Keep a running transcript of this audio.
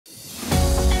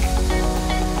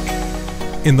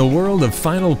In the world of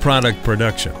final product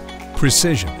production,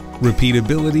 precision,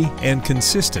 repeatability, and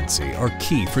consistency are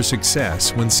key for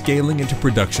success when scaling into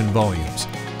production volumes.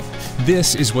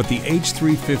 This is what the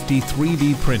H350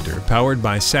 3D printer powered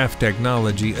by SAF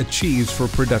technology achieves for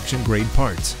production-grade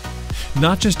parts.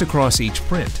 Not just across each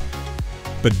print,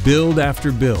 but build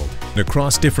after build and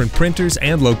across different printers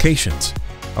and locations,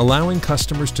 allowing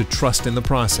customers to trust in the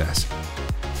process.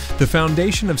 The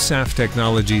foundation of SAF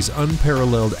technology's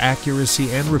unparalleled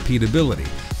accuracy and repeatability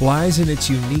lies in its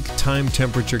unique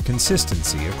time-temperature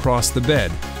consistency across the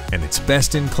bed and its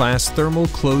best-in-class thermal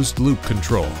closed-loop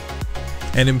control.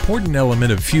 An important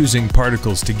element of fusing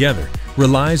particles together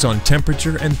relies on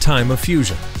temperature and time of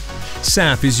fusion.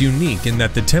 SAF is unique in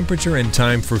that the temperature and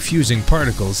time for fusing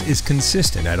particles is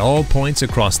consistent at all points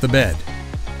across the bed.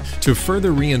 To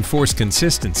further reinforce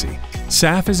consistency,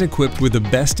 SAF is equipped with a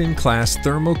best-in-class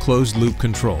thermal closed-loop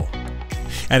control.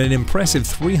 At an impressive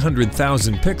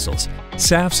 300,000 pixels,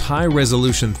 SAF's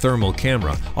high-resolution thermal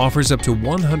camera offers up to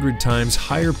 100 times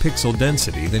higher pixel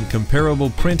density than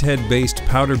comparable printhead-based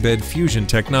powder bed fusion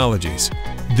technologies.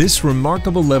 This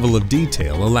remarkable level of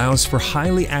detail allows for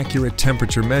highly accurate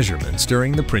temperature measurements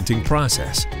during the printing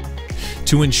process.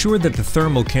 To ensure that the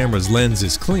thermal camera's lens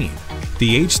is clean,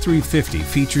 the H350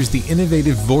 features the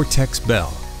innovative Vortex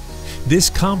bell. This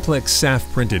complex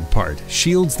SAF-printed part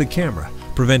shields the camera,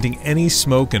 preventing any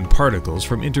smoke and particles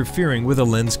from interfering with the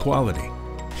lens quality.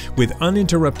 With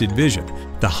uninterrupted vision,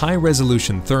 the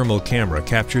high-resolution thermal camera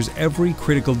captures every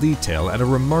critical detail at a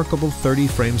remarkable 30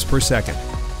 frames per second.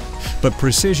 But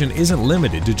precision isn't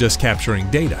limited to just capturing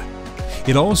data.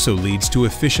 It also leads to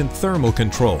efficient thermal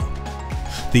control.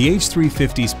 The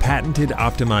H350's patented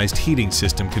optimized heating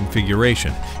system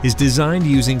configuration is designed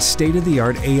using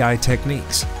state-of-the-art AI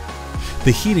techniques.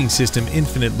 The heating system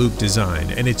infinite loop design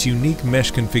and its unique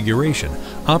mesh configuration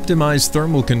optimize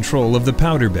thermal control of the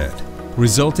powder bed,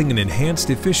 resulting in enhanced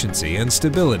efficiency and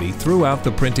stability throughout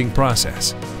the printing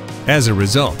process. As a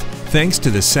result, thanks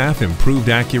to the SAF improved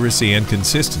accuracy and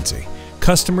consistency,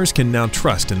 customers can now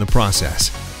trust in the process.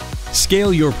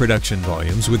 Scale your production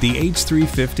volumes with the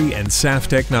H350 and SAF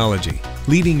technology,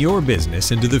 leading your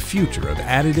business into the future of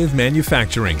additive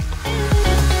manufacturing.